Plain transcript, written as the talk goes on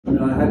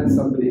And I had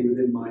somebody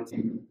within my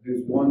team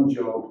whose one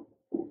job,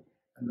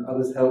 and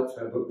others helped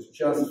her, but was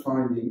just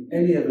finding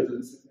any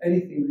evidence of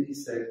anything that he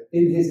said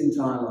in his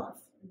entire life.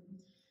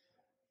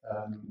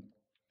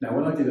 Now,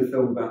 when I did a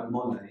film about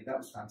Monet, that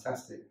was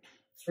fantastic.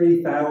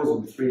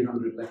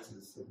 3,300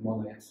 letters of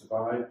Monet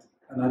survived,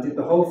 and I did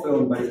the whole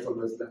film based on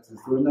those letters.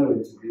 There were no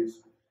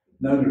interviews,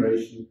 no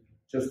narration,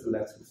 just the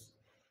letters.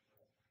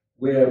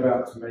 We're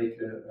about to make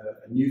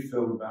a new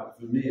film about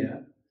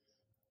Vermeer,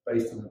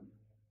 based on a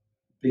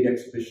big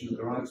exhibition at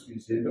the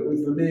Rijksmuseum, but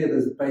with Vermeer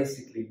there's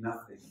basically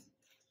nothing.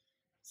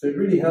 So it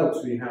really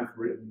helps when you have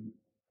written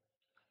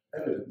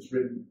evidence,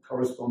 written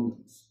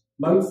correspondence.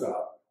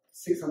 Mozart,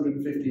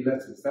 650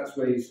 letters, that's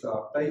where you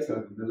start.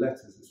 Beethoven, the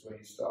letters, that's where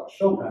you start.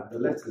 Chopin, the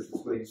letters,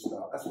 that's where you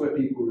start. That's where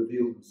people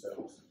reveal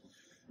themselves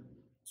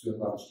to a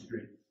large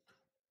degree.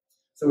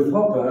 So with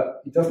Hopper,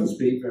 he doesn't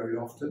speak very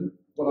often.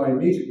 What I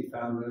immediately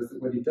found was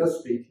that when he does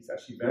speak, he's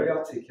actually very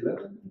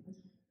articulate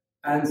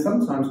and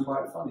sometimes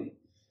quite funny.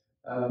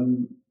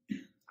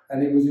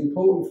 And it was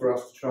important for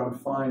us to try and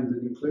find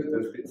and include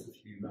those bits of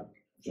humour,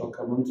 which I'll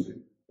come on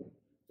to.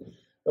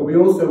 But we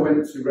also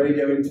went to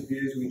radio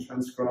interviews, we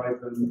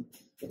transcribed them,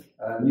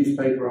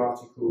 newspaper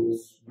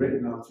articles,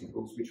 written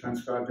articles, we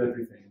transcribed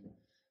everything.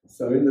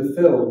 So in the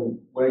film,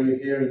 where you're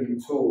hearing him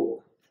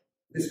talk,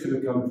 this could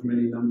have come from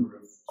any number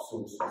of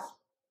sources.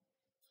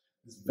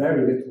 There's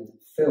very little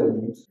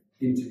filmed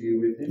interview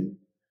with him,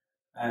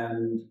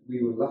 and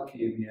we were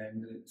lucky in the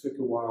end, and it took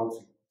a while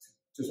to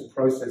just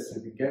process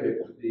it and get it,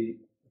 but the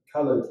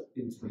coloured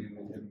interview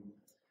with him,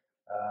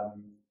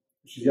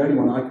 which is the only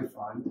one I could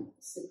find.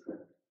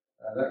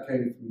 That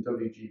came from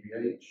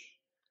WGBH,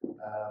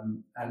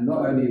 and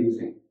not only was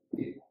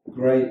it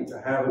great to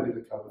have a bit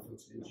of colour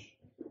footage,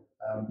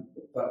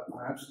 but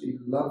I absolutely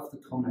loved the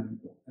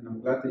comment, and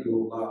I'm glad that you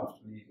all laughed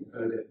when you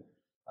heard it.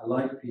 I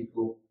like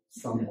people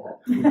somewhat.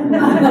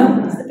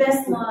 It's the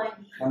best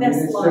line. I mean,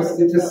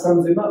 it just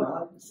sums him up. I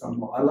like it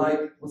somewhat. I like,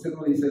 what's it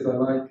called? He says, I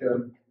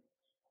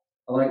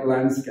like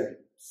landscape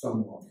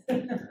somewhat.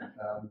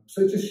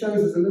 So it just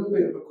shows us a little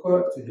bit of a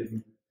quirk to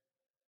him.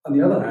 On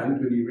the other hand,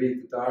 when you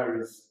read the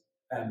diaries,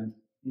 and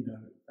you know,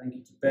 thank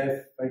you to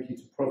Beth, thank you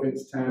to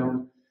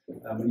Provincetown,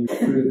 when you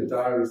through the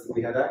diaries that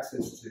we had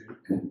access to,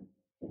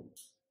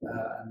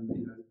 and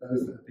you know,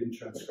 those that have been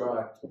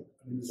transcribed, I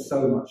mean, there's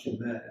so much in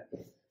there.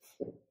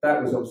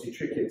 That was obviously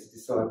trickier to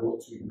decide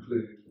what to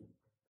include